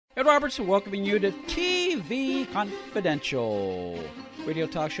Ed Robertson welcoming you to TV Confidential, radio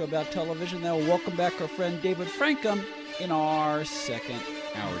talk show about television that will welcome back our friend David Frankham in our second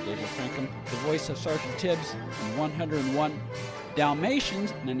hour. David Frankham, the voice of Sergeant Tibbs in 101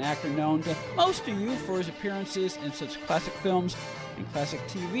 Dalmatians, and an actor known to most of you for his appearances in such classic films and classic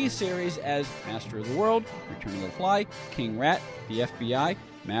TV series as Master of the World, Return of the Fly, King Rat, The FBI,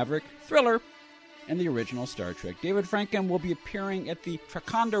 Maverick, Thriller, and the original Star Trek. David Frankham will be appearing at the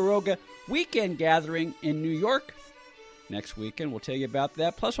Ticonderoga Weekend Gathering in New York next weekend. We'll tell you about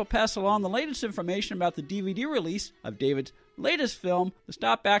that. Plus, we'll pass along the latest information about the DVD release of David's latest film, the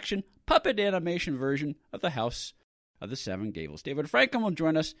stop-action puppet animation version of The House of the Seven Gables. David Frankham will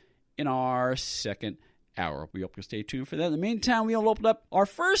join us in our second hour. We hope you'll stay tuned for that. In the meantime, we'll open up our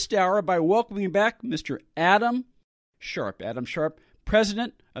first hour by welcoming back Mr. Adam Sharp. Adam Sharp,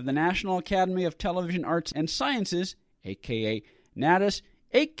 President of the National Academy of Television Arts and Sciences, a.k.a. NATAS,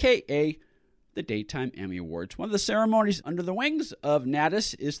 a.k.a. the Daytime Emmy Awards. One of the ceremonies under the wings of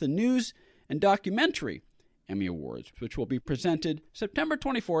NATAS is the News and Documentary Emmy Awards, which will be presented September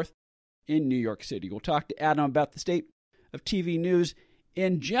 24th in New York City. We'll talk to Adam about the state of TV news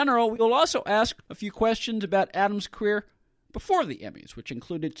in general. We'll also ask a few questions about Adam's career before the Emmys, which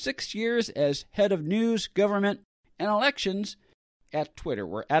included 6 years as head of news, government, and elections at Twitter,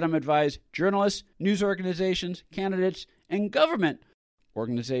 where Adam advised journalists, news organizations, candidates, and government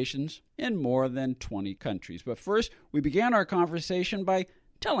organizations in more than 20 countries. But first, we began our conversation by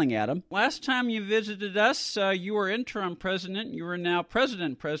telling Adam, last time you visited us, you were interim president. You are now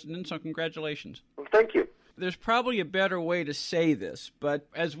president, so congratulations. Well, thank you. There's probably a better way to say this, but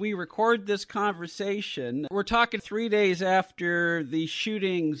as we record this conversation, we're talking 3 days after the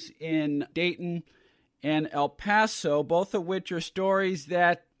shootings in Dayton and El Paso, both of which are stories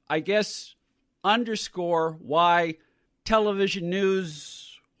that, I guess, underscore why television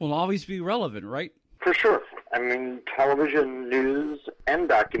news will always be relevant, right? For sure. I mean, television news and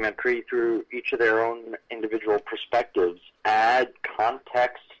documentary, through each of their own individual perspectives, add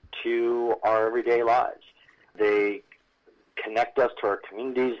context to our everyday lives. They connect us to our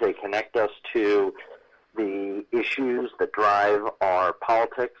communities. They connect us to the issues that drive our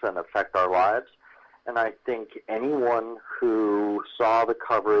politics and affect our lives. And I think anyone who saw the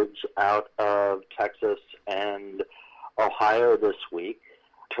coverage out of Texas and Ohio this week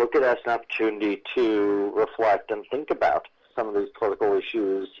took it as an opportunity to reflect and think about some of these political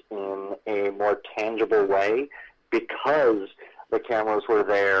issues in a more tangible way, because the cameras were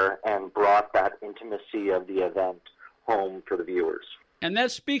there and brought that intimacy of the event home for the viewers. And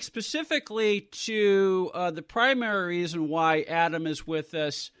that speaks specifically to the primary reason why Adam is with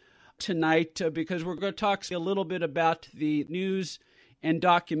us tonight, because we're going to talk a little bit about the News and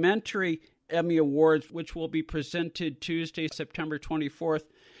Documentary Emmy Awards, which will be presented Tuesday, September 24th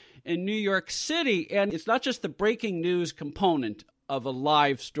in New York City. And it's not just the breaking news component of a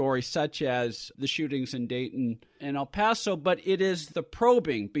live story such as the shootings in Dayton and El Paso, but it is the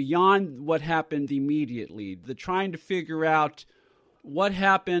probing beyond what happened immediately, the trying to figure out what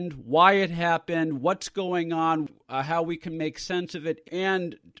happened, why it happened, what's going on, how we can make sense of it.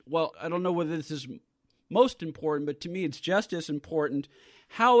 And, well, I don't know whether this is most important, but to me it's just as important,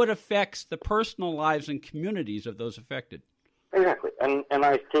 how it affects the personal lives and communities of those affected. Exactly. And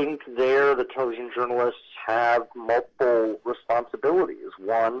I think there the television journalists have multiple responsibilities.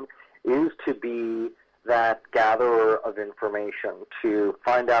 One is to be that gatherer of information, to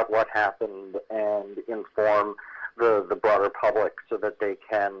find out what happened and inform the broader public so that they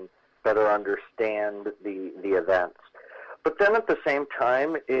can better understand the events. But then at the same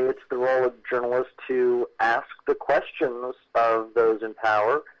time, it's the role of journalists to ask the questions of those in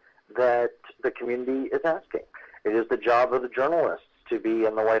power that the community is asking. It is the job of the journalists to be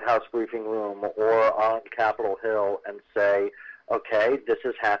in the White House briefing room or on Capitol Hill and say, okay, this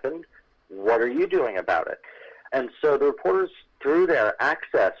has happened. What are you doing about it? And so the reporters, through their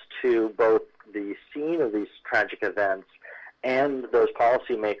access to both the scene of these tragic events and those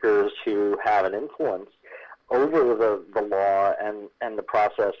policymakers who have an influence over the law and the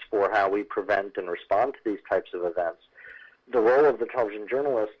process for how we prevent and respond to these types of events, the role of the television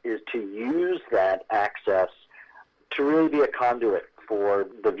journalist is to use that access to really be a conduit for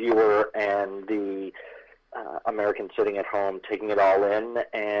the viewer and the American sitting at home, taking it all in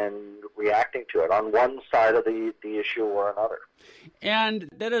and reacting to it on one side of the issue or another. And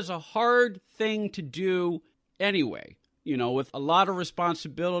that is a hard thing to do anyway, you know, with a lot of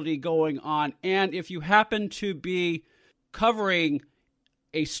responsibility going on. And if you happen to be covering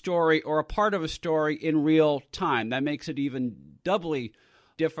a story or a part of a story in real time, that makes it even doubly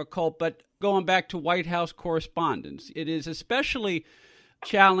difficult. But going back to White House correspondence, it is especially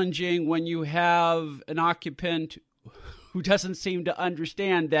challenging when you have an occupant who doesn't seem to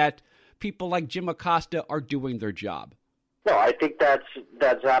understand that people like Jim Acosta are doing their job. No, I think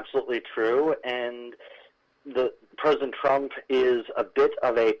that's absolutely true, and President Trump is a bit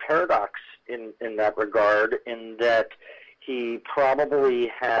of a paradox in that regard, in that he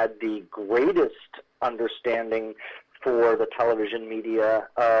probably had the greatest understanding for the television media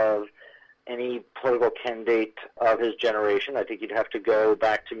of any political candidate of his generation. I think you'd have to go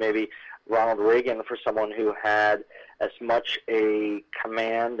back to maybe Ronald Reagan for someone who had as much a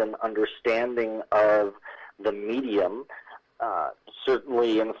command and understanding of the medium,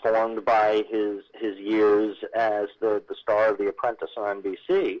 certainly informed by his years as the star of The Apprentice on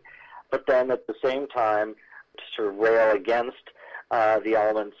NBC, but then at the same time to rail against the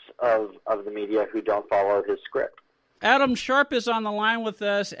elements of the media who don't follow his script. Adam Sharp is on the line with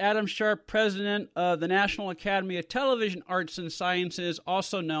us. Adam Sharp, president of the National Academy of Television Arts and Sciences,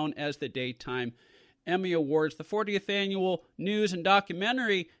 also known as the Daytime Emmy Awards. The 40th Annual News and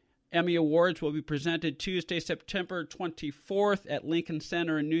Documentary Emmy Awards will be presented Tuesday, September 24th at Lincoln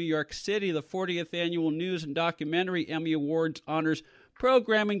Center in New York City. The 40th Annual News and Documentary Emmy Awards honors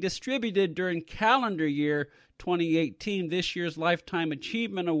programming distributed during calendar year 2018. This year's Lifetime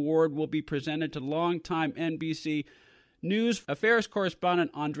Achievement Award will be presented to longtime NBC News Affairs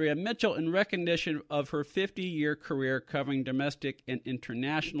correspondent Andrea Mitchell in recognition of her 50-year career covering domestic and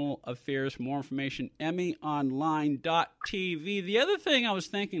international affairs. For more information, emmyonline.tv. The other thing I was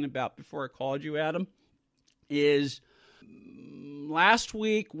thinking about before I called you, Adam, is last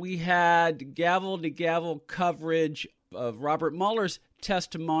week we had gavel-to-gavel coverage of Robert Mueller's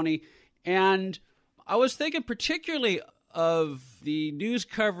testimony, and I was thinking particularly of the news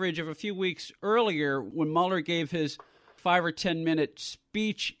coverage of a few weeks earlier when Mueller gave his 5 or 10 minute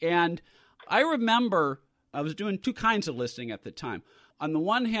speech. And I remember I was doing two kinds of listening at the time. On the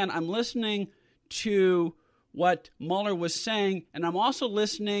one hand, I'm listening to what Mueller was saying, and I'm also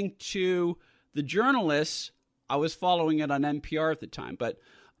listening to the journalists. I was following it on NPR at the time, but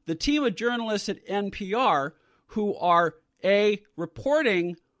the team of journalists at NPR who are A,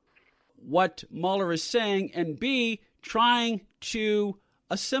 reporting what Mueller is saying, and B, trying to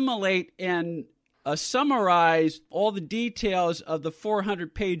assimilate and summarize all the details of the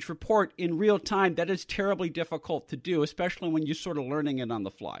 400-page report in real time. That is terribly difficult to do, especially when you're sort of learning it on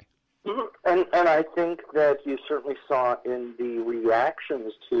the fly. Mm-hmm. And I think that you certainly saw in the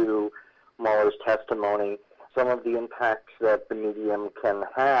reactions to Mueller's testimony some of the impacts that the medium can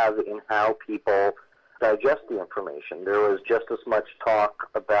have in how people digest the information. There was just as much talk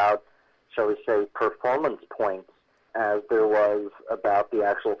about, shall we say, performance points as there was about the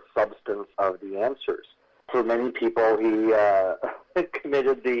actual substance of the answers. For many people, he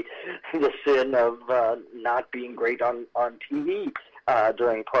committed the sin of not being great on TV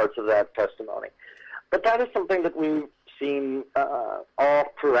during parts of that testimony. But that is something that we've seen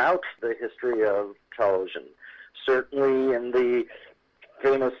all throughout the history of television. Certainly in the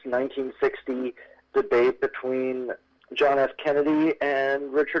famous 1960 debate between John F. Kennedy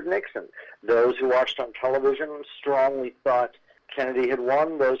and Richard Nixon. Those who watched on television strongly thought Kennedy had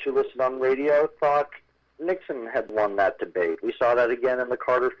won. Those who listened on radio thought Nixon had won that debate. We saw that again in the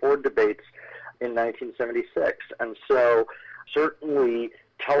Carter-Ford debates in 1976. And so certainly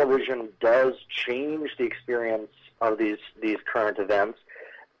television does change the experience of these current events,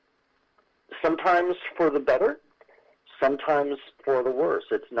 sometimes for the better, sometimes for the worse.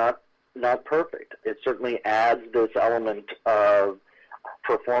 It's not perfect. It certainly adds this element of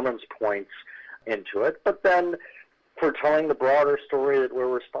performance points into it. But then for telling the broader story that we're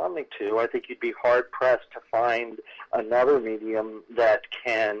responding to, I think you'd be hard-pressed to find another medium that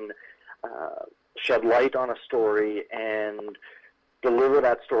can shed light on a story and deliver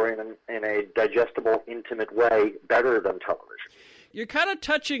that story in a digestible, intimate way better than television. You're kind of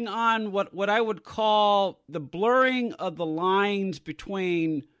touching on what I would call the blurring of the lines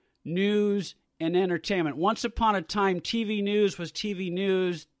between news and entertainment. Once upon a time, TV news was TV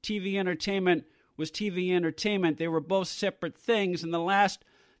news, TV entertainment was TV entertainment. They were both separate things. In the last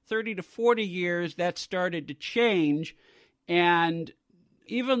 30 to 40 years, that started to change. And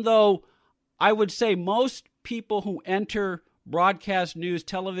even though I would say most people who enter broadcast news,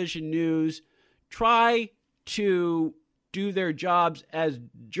 television news, try to do their jobs as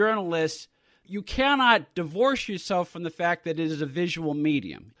journalists, you cannot divorce yourself from the fact that it is a visual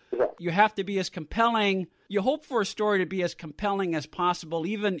medium. You have to be as compelling. You hope for a story to be as compelling as possible.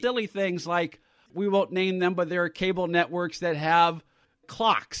 Even silly things like, we won't name them, but there are cable networks that have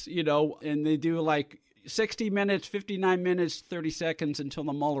clocks, and they do like 60 minutes, 59 minutes, 30 seconds until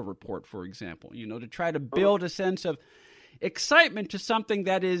the Mueller report, for example, to try to build a sense of excitement to something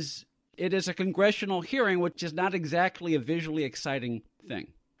that is a congressional hearing, which is not exactly a visually exciting thing.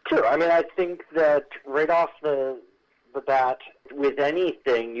 Sure. I mean, I think that right off the bat, with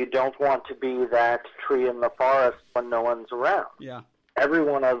anything, you don't want to be that tree in the forest when no one's around. Yeah. Every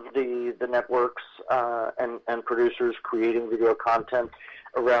one of the networks and producers creating video content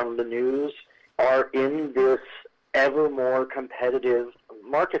around the news are in this ever more competitive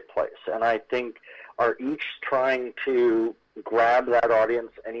marketplace, and I think are each trying to grab that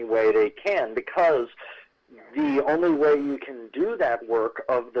audience any way they can, because the only way you can do that work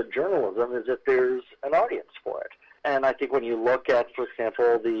of the journalism is if there's an audience for it. And I think when you look at, for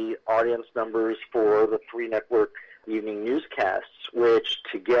example, the audience numbers for the 3 network evening newscasts, which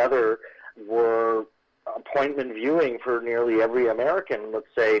together were appointment viewing for nearly every American, let's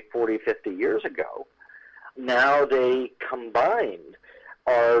say 40, 50 years ago, now they combined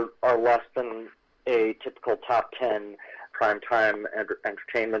are less than a typical top 10 primetime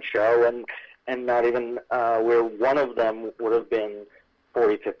entertainment show, and not even where one of them would have been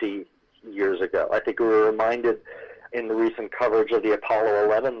 40, 50 years ago. I think we were reminded in the recent coverage of the Apollo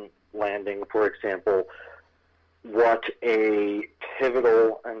 11 landing, for example, what a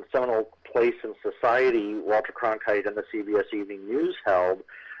pivotal and seminal place in society Walter Cronkite and the CBS Evening News held,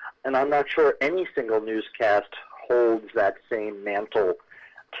 and I'm not sure any single newscast holds that same mantle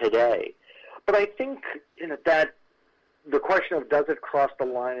today. But I think that the question of does it cross the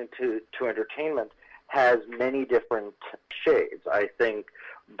line into entertainment has many different shades. I think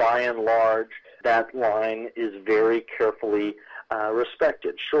by and large that line is very carefully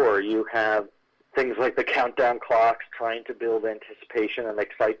respected. Sure, you have things like the countdown clocks trying to build anticipation and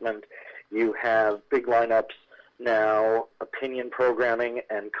excitement. You have big lineups now, opinion programming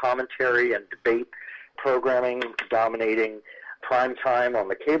and commentary and debate programming dominating prime time on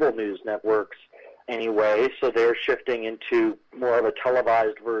the cable news networks anyway, so they're shifting into more of a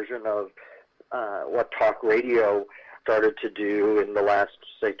televised version of what talk radio started to do in the last,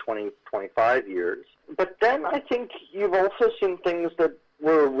 say, 20, 25 years. But then I think you've also seen things that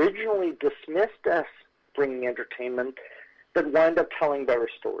were originally dismissed as bringing entertainment that wind up telling better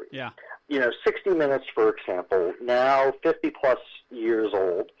stories. Yeah. 60 Minutes, for example, now 50-plus years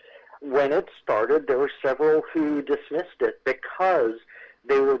old. When it started, there were several who dismissed it because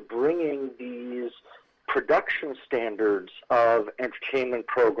they were bringing these production standards of entertainment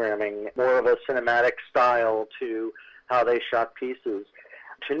programming, more of a cinematic style to how they shot pieces,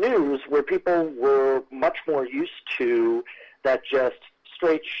 to news where people were much more used to that just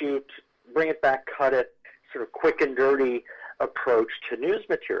straight shoot, bring it back, cut it, sort of quick and dirty approach to news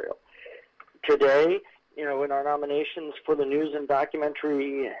material. Today, in our nominations for the News and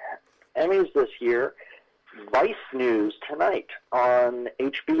Documentary Emmys this year, Vice News Tonight on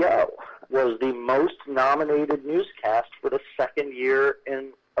HBO was the most nominated newscast for the second year in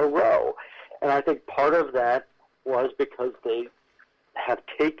a row. And I think part of that was because they have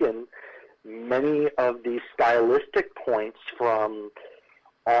taken many of the stylistic points from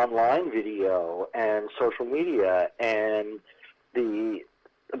online video and social media and the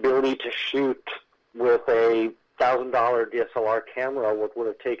ability to shoot with a $1,000 DSLR camera, what would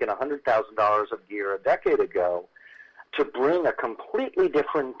have taken $100,000 of gear a decade ago, to bring a completely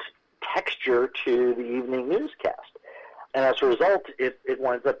different texture to the evening newscast. And as a result, it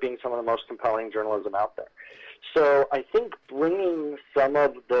winds up being some of the most compelling journalism out there. So I think bringing some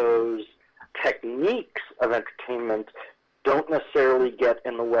of those techniques of entertainment don't necessarily get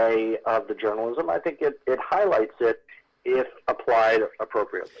in the way of the journalism. I think it highlights it if applied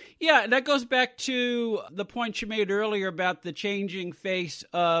appropriately. Yeah, that goes back to the point you made earlier about the changing face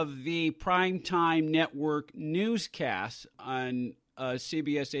of the primetime network newscasts on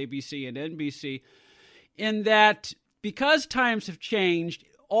CBS, ABC, and NBC, in that because times have changed,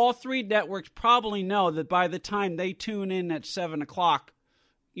 all 3 networks probably know that by the time they tune in at 7 o'clock,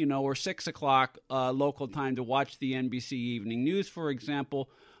 or 6 o'clock local time to watch the NBC Evening News, for example,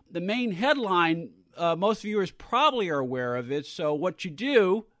 the main headline, most viewers probably are aware of it. So what you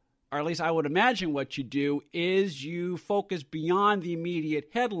do, or at least I would imagine what you do, is you focus beyond the immediate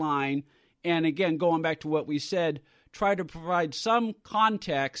headline. And again, going back to what we said, try to provide some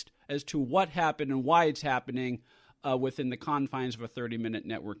context as to what happened and why it's happening within the confines of a 30-minute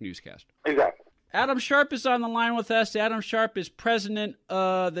network newscast. Exactly. Adam Sharp is on the line with us. Adam Sharp is president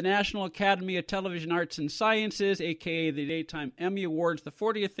of the National Academy of Television Arts and Sciences, a.k.a. the Daytime Emmy Awards. The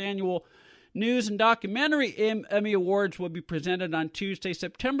 40th Annual News and Documentary Emmy Awards will be presented on Tuesday,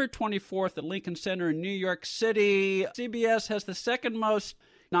 September 24th at Lincoln Center in New York City. CBS has the second most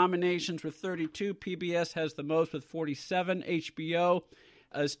nominations with 32. PBS has the most with 47. HBO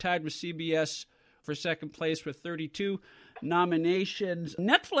is tied with CBS for second place with 32. nominations.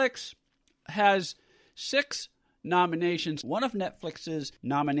 Netflix has 6 nominations. One of Netflix's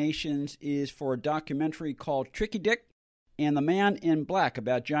nominations is for a documentary called Tricky Dick and The Man in Black,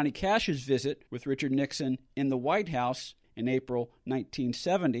 about Johnny Cash's visit with Richard Nixon in the White House in April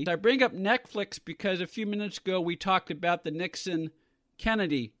 1970. I bring up Netflix because a few minutes ago we talked about the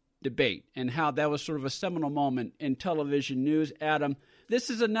Nixon-Kennedy debate and how that was sort of a seminal moment in television news. Adam, this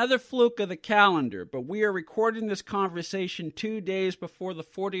is another fluke of the calendar, but we are recording this conversation 2 days before the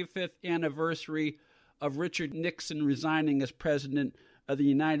 45th anniversary of Richard Nixon resigning as president of the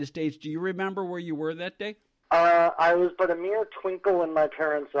United States. Do you remember where you were that day? I was but a mere twinkle in my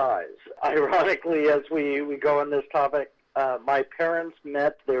parents' eyes. Ironically, as we go on this topic, my parents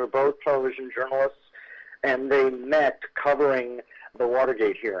met. They were both television journalists, and they met covering the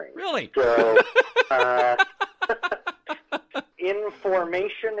Watergate hearing. Really? So,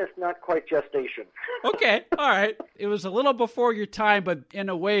 information is not quite gestation. Okay, all right. It was a little before your time, but in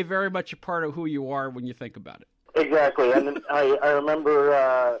a way very much a part of who you are when you think about it. Exactly. And I remember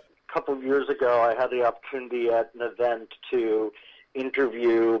a couple of years ago I had the opportunity at an event to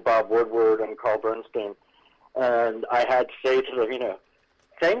interview Bob Woodward and Carl Bernstein, and I had to say to them,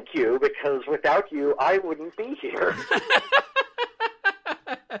 thank you, because without you, I wouldn't be here.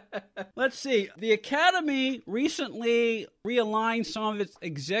 Let's see. The Academy recently realigned some of its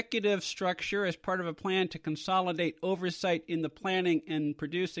executive structure as part of a plan to consolidate oversight in the planning and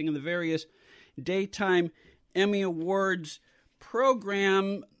producing of the various Daytime Emmy Awards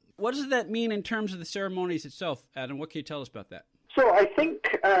program. What does that mean in terms of the ceremonies itself, Adam? What can you tell us about that? So I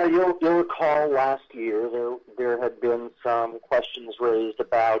think you'll recall last year there had been some questions raised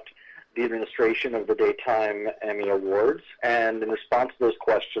about the administration of the Daytime Emmy Awards, and in response to those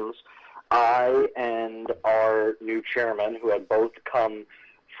questions, I and our new chairman, who had both come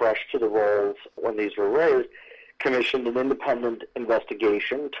fresh to the roles when these were raised, commissioned an independent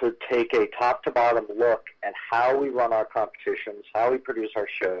investigation to take a top-to-bottom look at how we run our competitions, how we produce our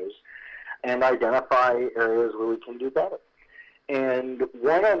shows, and identify areas where we can do better. And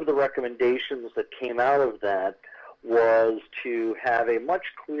one of the recommendations that came out of that was to have a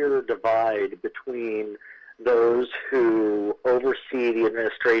much clearer divide between those who oversee the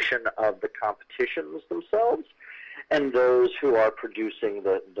administration of the competitions themselves and those who are producing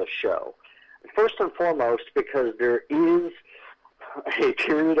the show. First and foremost, because there is a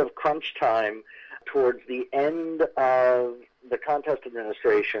period of crunch time towards the end of the contest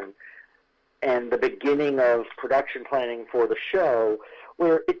administration and the beginning of production planning for the show,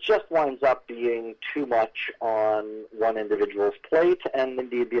 where it just winds up being too much on one individual's plate, and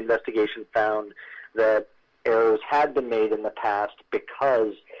indeed the investigation found that errors had been made in the past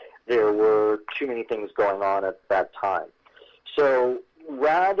because there were too many things going on at that time. So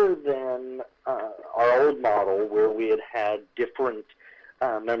rather than our old model where we had different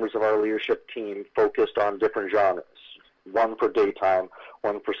members of our leadership team focused on different genres, one for daytime,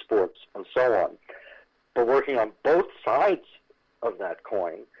 one for sports, and so on, but working on both sides of that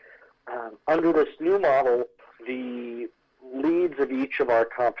coin, under this new model, the leads of each of our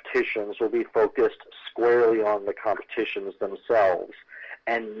competitions will be focused squarely on the competitions themselves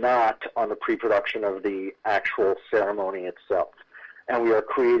and not on the pre-production of the actual ceremony itself. And we are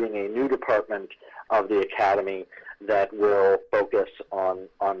creating a new department of the Academy that will focus on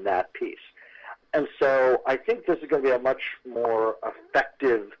that piece. And so I think this is going to be a much more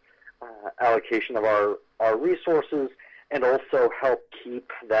effective allocation of our resources, and also help keep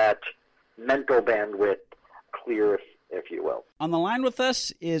that mental bandwidth clear, if you will. On the line with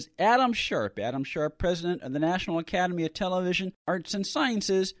us is Adam Sharp. Adam Sharp, president of the National Academy of Television Arts and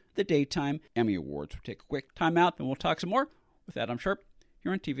Sciences, the Daytime Emmy Awards. We'll take a quick time out, and we'll talk some more with Adam Sharp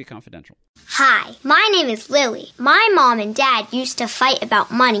here on TV Confidential. Hi, my name is Lily. My mom and dad used to fight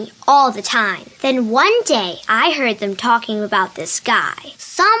about money all the time. Then one day, I heard them talking about this guy,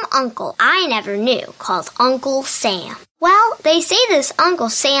 some uncle I never knew, called Uncle Sam. Well, they say this Uncle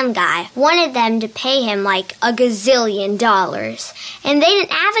Sam guy wanted them to pay him like $1 gazillion, and they didn't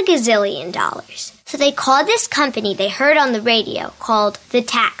have $1 gazillion. So they called this company they heard on the radio called the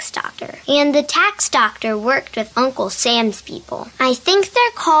Tax Doctor. And the Tax Doctor worked with Uncle Sam's people. I think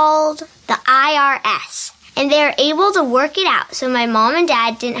they're called the IRS. And they were able to work it out so my mom and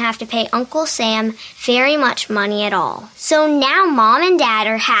dad didn't have to pay Uncle Sam very much money at all. So now mom and dad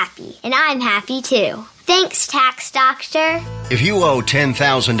are happy, and I'm happy too. Thanks, Tax Doctor. If you owe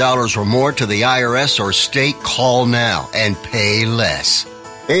 $10,000 or more to the IRS or state, call now and pay less.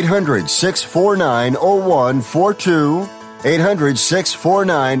 800-649-0142.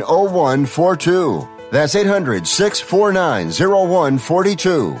 800-649-0142. That's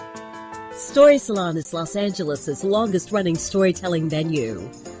 800-649-0142. Story Salon is Los Angeles' longest-running storytelling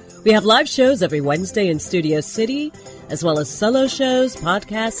venue. We have live shows every Wednesday in Studio City, as well as solo shows,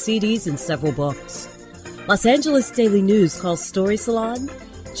 podcasts, CDs, and several books. Los Angeles Daily News calls Story Salon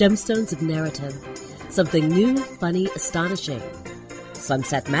Gemstones of Narrative, something new, funny, astonishing.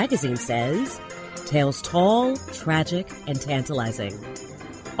 Sunset Magazine says tales tall, tragic, and tantalizing.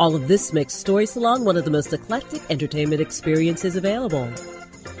 All of this makes Story Salon one of the most eclectic entertainment experiences available.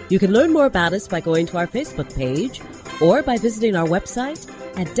 You can learn more about us by going to our Facebook page or by visiting our website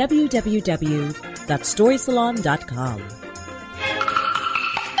at www.storysalon.com.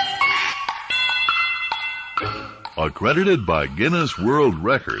 Accredited by Guinness World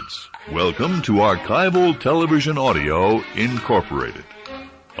Records, welcome to Archival Television Audio Incorporated,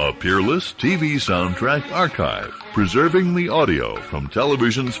 a peerless TV soundtrack archive preserving the audio from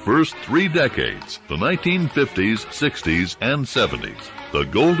television's first 3 decades, the 1950s, 60s, and 70s, the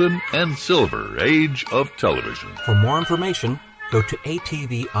golden and silver age of television. For more information, go to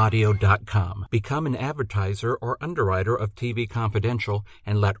atvaudio.com. Become an advertiser or underwriter of TV Confidential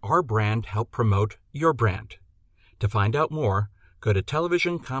and let our brand help promote your brand. To find out more, go to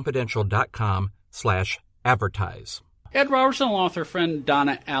televisionconfidential.com/advertise. Ed Robertson, along with her friend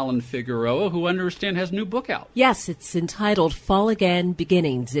Donna Allen Figueroa, who I understand has a new book out. Yes, it's entitled Fall Again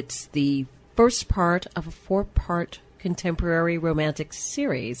Beginnings. It's the first part of a 4-part contemporary romantic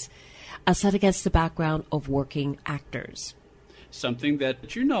series set against the background of working actors. Something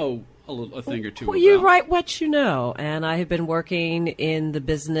that you know a thing or two well, about. You write what you know, and I have been working in the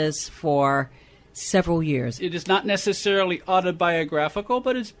business for several years. It is not necessarily autobiographical,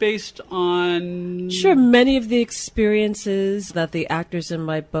 but it's based on... Sure, many of the experiences that the actors in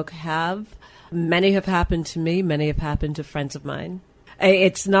my book have, many have happened to me, many have happened to friends of mine.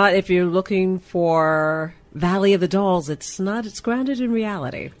 It's not, if you're looking for Valley of the Dolls, it's not, it's grounded in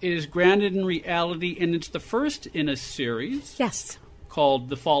reality. It is grounded in reality, and it's the first in a series. Yes. Called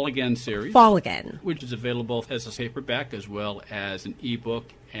the Fall Again series. Fall Again. Which is available as a paperback as well as an ebook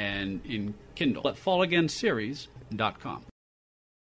and in Kindle at fallagainseries.com.